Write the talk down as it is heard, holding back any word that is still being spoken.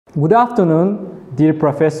Good afternoon, dear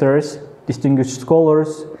professors, distinguished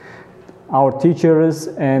scholars, our teachers,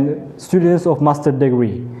 and students of master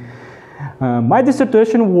degree. My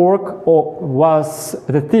dissertation work was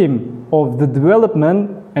the theme of the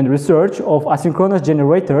development and research of asynchronous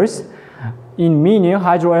generators in mini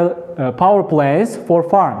hydro power plants for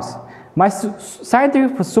farms. My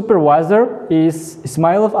scientific supervisor is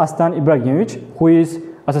Ismailov Aslan Ibrahimovic, who is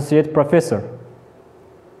associate professor.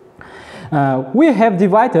 We have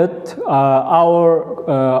divided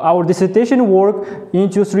our dissertation work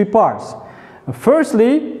into three parts.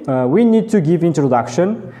 Firstly, we need to give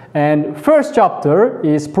introduction, and first chapter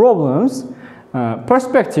is problems,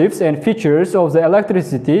 perspectives and features of the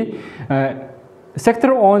electricity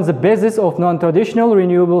sector on the basis of non-traditional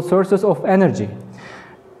renewable sources of energy.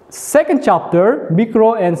 Second chapter,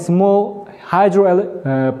 micro and small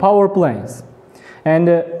hydro power plants. And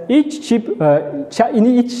in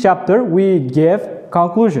each chapter we gave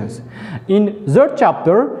conclusions. In third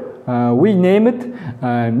chapter we named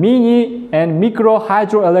mini and micro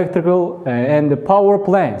hydroelectrical and power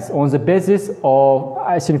plants on the basis of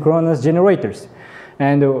asynchronous generators.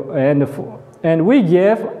 And we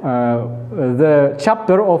gave the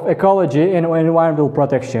chapter of ecology and environmental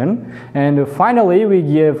protection. And finally we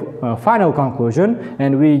gave final conclusion,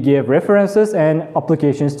 and we gave references and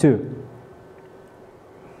applications too.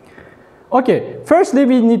 Okay, firstly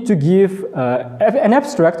we need to give an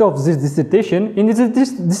abstract of this dissertation. In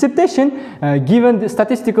this dissertation, given the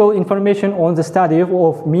statistical information on the study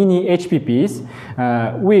of mini HPPs,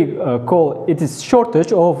 we call it is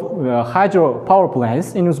shortage of hydro power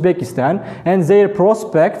plants in Uzbekistan and their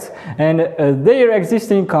prospects and their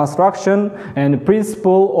existing construction and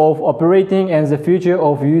principle of operating and the future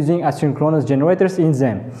of using asynchronous generators in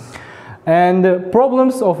them. And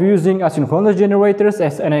problems of using asynchronous generators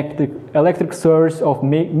as an electric source of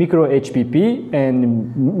micro HPP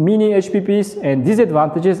and mini HPPs, and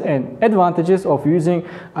disadvantages and advantages of using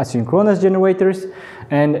asynchronous generators.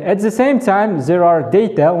 And at the same time, there are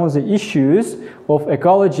data on the issues of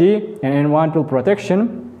ecology and environmental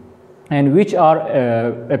protection, and which are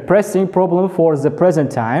a pressing problem for the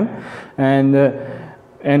present time.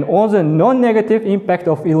 And on the non-negative impact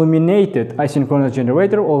of illuminated asynchronous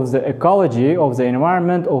generator of the ecology of the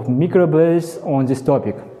environment of microbes on this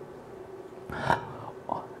topic.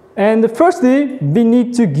 And firstly, we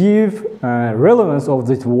need to give relevance of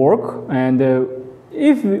this work, and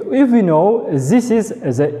if we know this is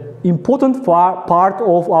the important part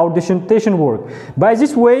of our dissertation work. By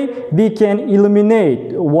this way, we can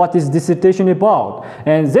illuminate what is dissertation about,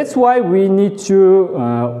 and that's why we need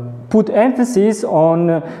to put emphasis on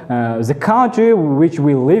the country which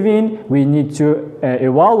we live in. We need to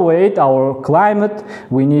evaluate our climate.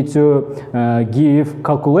 We need to give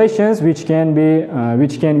calculations which can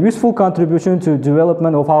useful contribution to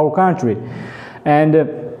development of our country. And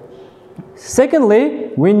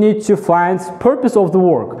secondly, we need to find purpose of the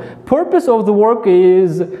work. Purpose of the work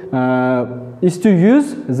is to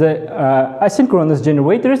use the asynchronous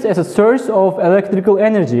generators as a source of electrical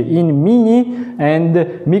energy in mini and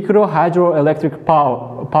micro hydroelectric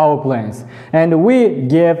power plants. And we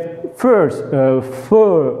gave first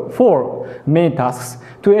four main tasks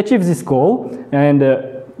to achieve this goal. And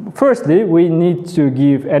firstly, we need to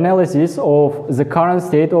give analysis of the current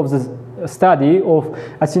state of the study of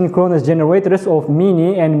asynchronous generators of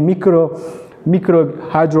mini and micro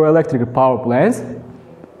hydroelectric power plants.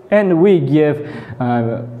 And we give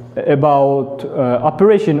about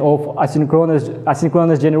operation of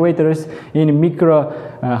asynchronous generators in micro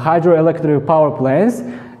hydroelectric power plants,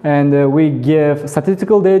 and we give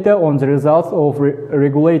statistical data on the results of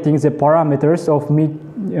regulating the parameters of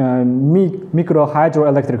micro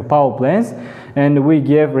hydroelectric power plants, and we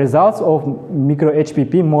give results of micro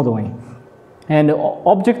HPP modeling. And the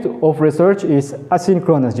object of research is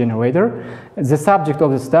asynchronous generator. The subject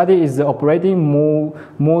of the study is the operating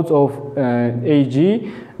modes of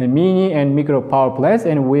AG, mini and micro power plants,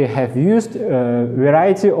 and we have used a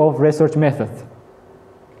variety of research methods.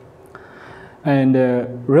 And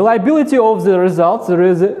reliability of the results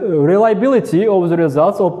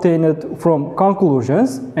obtained from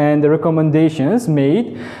conclusions and the recommendations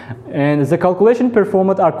made, and the calculation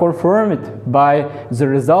performed are confirmed by the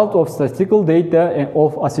result of statistical data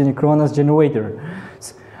of asynchronous generator.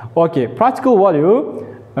 Okay, practical value.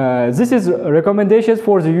 This is recommendations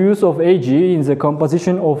for the use of AG in the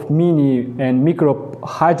composition of mini and micro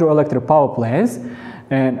hydroelectric power plants,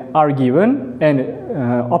 and are given, and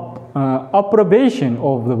approbation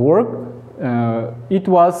of the work it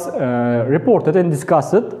was reported and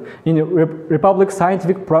discussed in Republic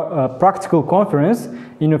Scientific Practical Conference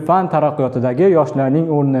in fan taraqqiyotidagi yoshlarning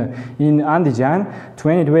o'rni in Andijon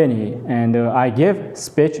 2020, and I gave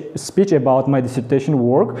speech about my dissertation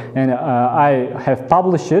work, and I have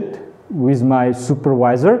published it with my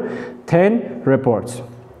supervisor 10 reports.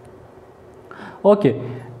 Okay,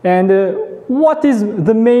 and what is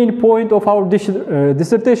the main point of our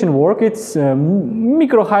dissertation work? It's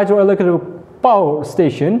micro hydroelectric power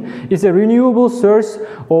station is a renewable source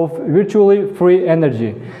of virtually free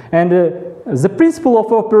energy, and the principle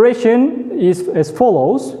of operation is as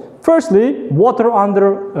follows. Firstly, water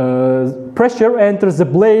under pressure enters the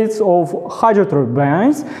blades of hydro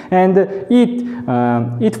turbines, and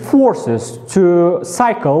it forces to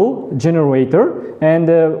cycle generator, and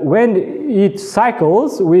when it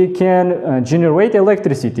cycles we can generate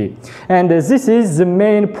electricity, and this is the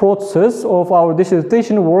main process of our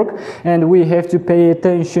dissertation work, and we have to pay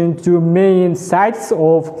attention to main sites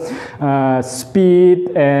of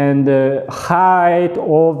speed and height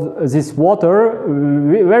of this water.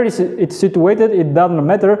 Where is it situated? It doesn't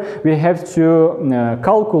matter. We have to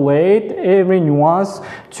calculate every nuance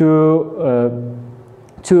to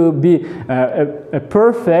be a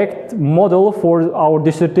perfect model for our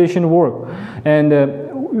dissertation work. And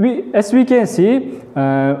as we can see,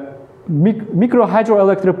 micro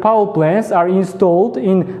hydroelectric power plants are installed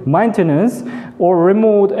in maintenance or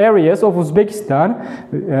remote areas of Uzbekistan,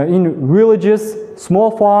 in villages,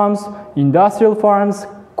 small farms, industrial farms,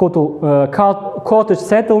 cottage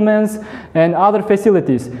settlements, and other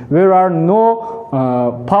facilities where there are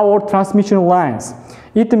no power transmission lines.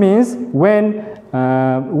 It means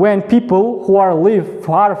when people who live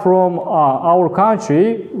far from our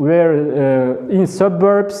country, where in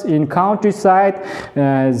suburbs, in countryside,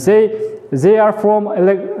 they are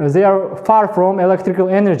far from electrical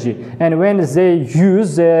energy, and when they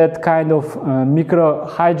use that kind of micro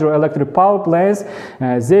hydroelectric power plants,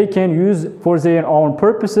 they can use for their own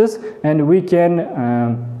purposes, and we can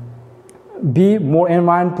be more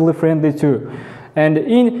environmentally friendly too. And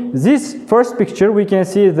in this first picture, we can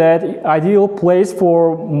see that ideal place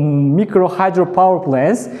for micro hydro power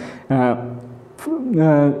plants.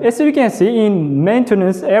 As you can see, in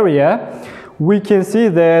maintenance area, we can see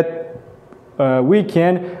that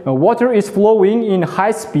water is flowing in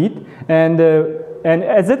high speed, and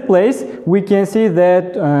at that place we can see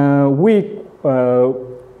that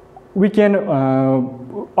we can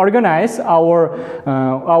organize our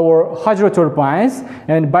hydro turbines,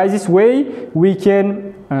 and by this way we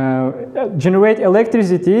can generate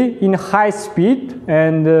electricity in high speed,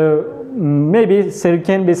 and maybe there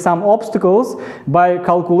can be some obstacles. By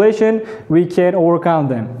calculation we can overcome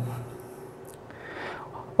them.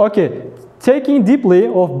 Okay, taking deeply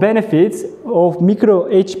of benefits of micro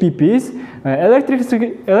HPPs,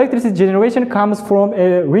 electricity generation comes from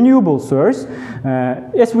a renewable source.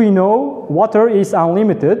 As we know, water is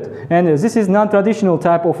unlimited, and this is non-traditional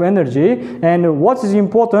type of energy, and what is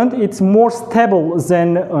important, it's more stable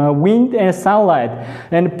than wind and sunlight,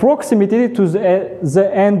 and proximity to the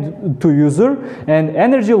end to user, and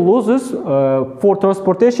energy losses for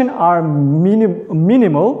transportation are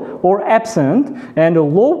minimal or absent, and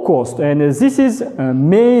low cost, and this is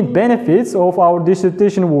main benefits of our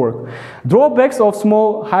dissertation work. Drawbacks of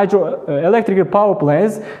small hydroelectric power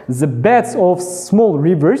plants: the beds of small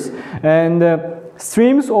rivers, and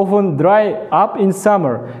streams often dry up in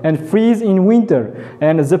summer and freeze in winter,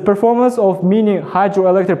 and the performance of many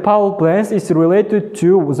hydroelectric power plants is related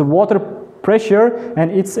to the water pressure and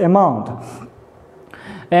its amount.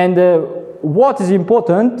 And what is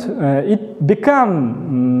important, it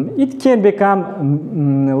can become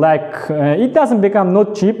it doesn't become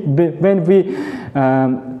not cheap when we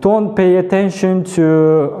don't pay attention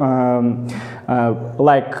to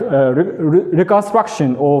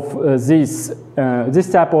reconstruction of this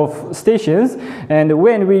type of stations, and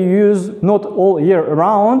when we use not all year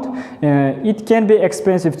round, it can be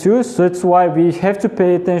expensive too. So that's why we have to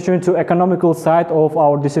pay attention to economical side of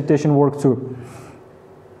our dissertation work too.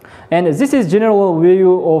 And this is general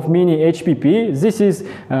view of mini HPP. This is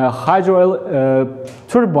hydro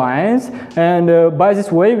turbines, and by this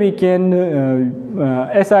way we can,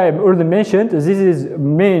 as I already mentioned, this is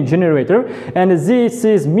main generator, and this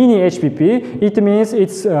is mini HPP. It means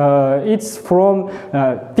it's from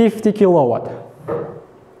 50 kilowatt.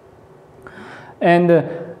 And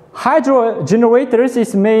hydro generators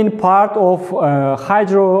is main part of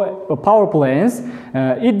hydro power plants.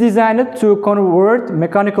 It designed to convert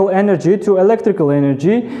mechanical energy to electrical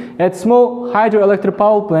energy. At small hydroelectric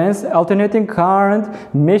power plants, alternating current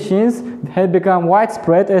machines have become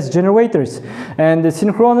widespread as generators. And the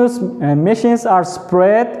synchronous machines are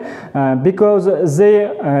spread because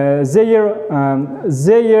their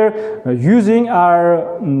using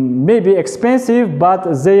are maybe expensive,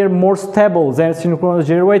 but they are more stable than synchronous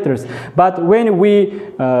generators. But when we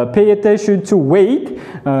pay attention to weight,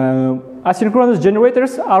 asynchronous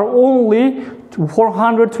generators are only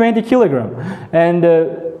 420 kilograms, and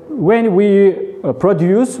when we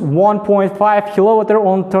produce 1.5 kilowatt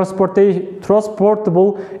on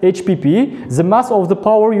transportable HPP, the mass of the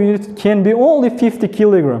power unit can be only 50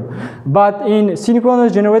 kilograms, but in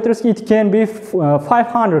synchronous generators it can be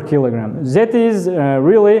 500 kilograms. That is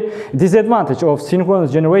really disadvantage of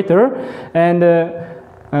synchronous generator. And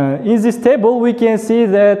in this table we can see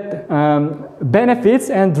that benefits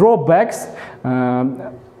and drawbacks.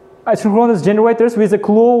 Asynchronous generators with a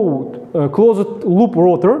closed loop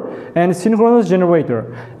rotor and synchronous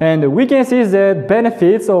generator, and we can see that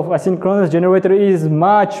benefits of asynchronous generator is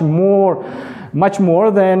much more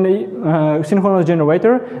than synchronous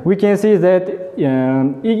generator. We can see that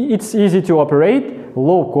it's easy to operate,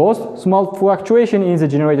 low cost, small fluctuation in the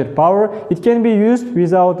generated power. It can be used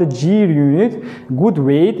without a gear unit, good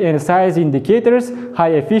weight and size indicators,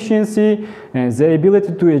 high efficiency, and the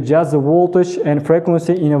ability to adjust the voltage and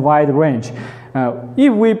frequency in a wide range.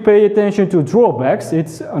 If we pay attention to drawbacks,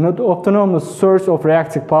 it's an autonomous source of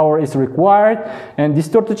reactive power is required, and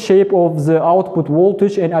distorted shape of the output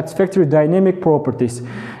voltage and unsatisfactory dynamic properties.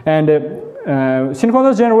 And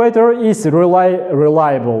synchronous generator is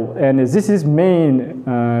reliable, and this is main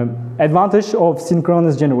advantage of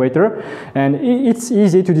synchronous generator, and it's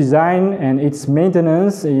easy to design, and its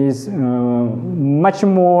maintenance is much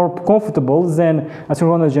more comfortable than a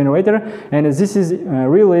synchronous generator, and this is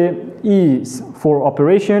really easy for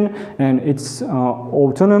operation, and it's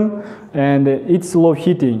autonomous, and it's low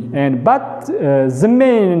heating. And but the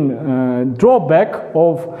main drawback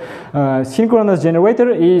of synchronous generator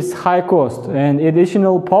is high cost and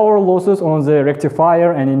additional power losses on the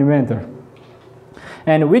rectifier and inverter.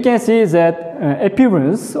 And we can see that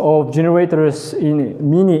appearance of generators in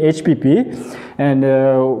mini HPP, and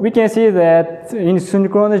we can see that in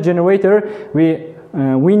synchronous generator we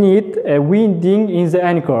need a winding in the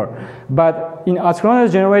anchor, but in asynchronous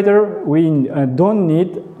generator we don't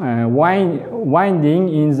need winding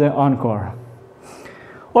in the anchor.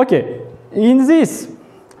 Okay, in this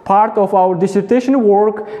part of our dissertation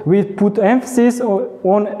work, we put emphasis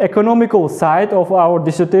on economical side of our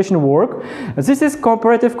dissertation work. This is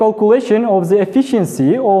comparative calculation of the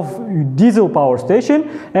efficiency of diesel power station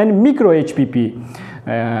and micro HPP.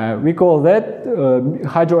 We call that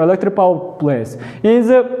hydroelectric power plants. In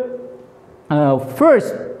the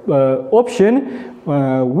first option,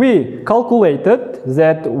 we calculated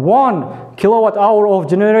that 1 kilowatt hour of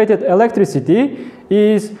generated electricity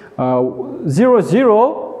is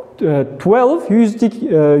 0.012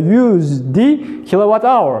 USD kilowatt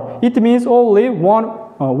hour. It means only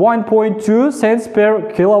 1.2 cents per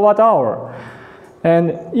kilowatt hour.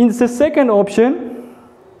 And in the second option,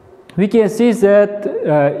 we can see that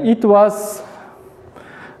it was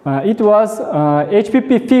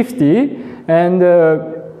HPP 50, and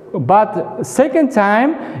but second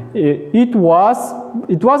time it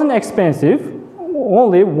wasn't expensive,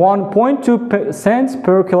 only 1.2 cents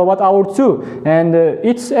per kilowatt hour too, and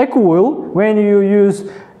it's equal when you use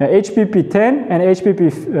HPP 10 and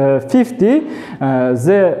HPP 50.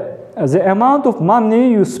 The amount of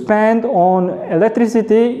money you spend on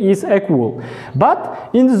electricity is equal. But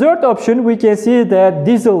in the third option, we can see that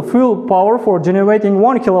diesel fuel power for generating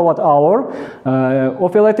 1 kilowatt hour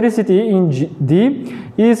of electricity in D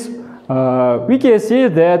is, we can see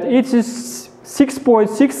that it is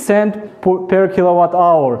 6.6 cents per kilowatt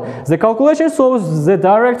hour. The calculation shows the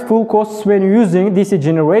direct fuel costs when using DC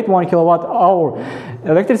generate 1 kilowatt hour.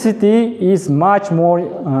 Electricity is much more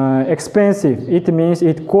expensive. It means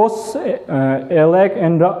it costs a leg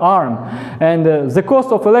and an arm. And the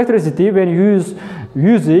cost of electricity when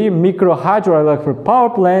using micro hydroelectric power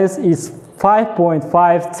plants is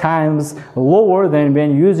 5.5 times lower than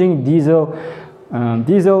when using diesel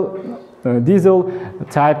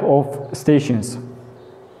type of stations.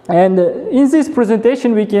 And in this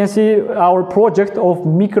presentation we can see our project of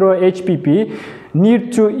micro HPP, near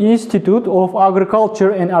to Institute of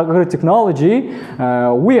Agriculture and Agri-Technology.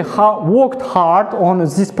 We worked hard on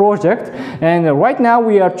this project, and right now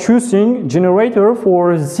we are choosing generator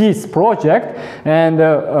for this project, and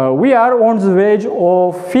we are on the verge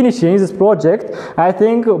of finishing this project. I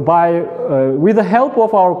think with the help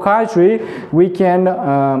of our country we can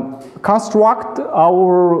construct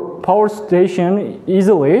our power station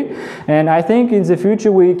easily, and I think in the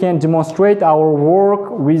future we can demonstrate our work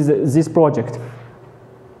with this project.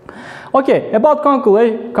 Okay, about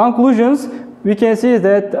conclusions, we can see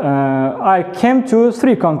that I came to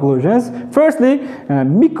 3 conclusions. Firstly,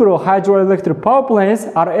 micro hydroelectric power plants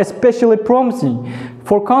are especially promising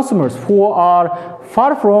for consumers who are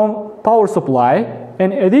far from power supply.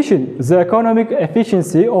 In addition, the economic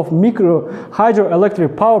efficiency of micro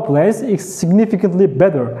hydroelectric power plants is significantly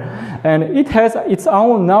better, and it has its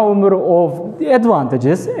own number of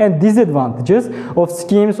advantages and disadvantages of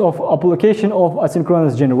schemes of application of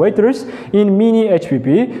asynchronous generators in mini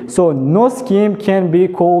HPP, so no scheme can be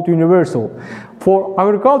called universal. For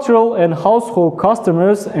agricultural and household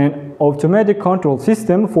customers, an automatic control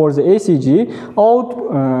system for the ACG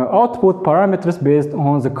output parameters based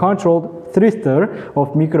on the controlled thrister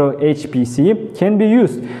of micro HPC can be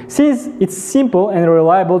used, since it's simple and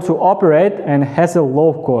reliable to operate and has a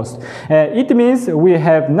low cost. It means we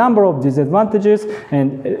have number of disadvantages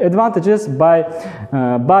and advantages, but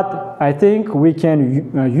I think we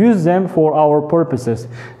can use them for our purposes.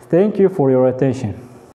 Thank you for your attention.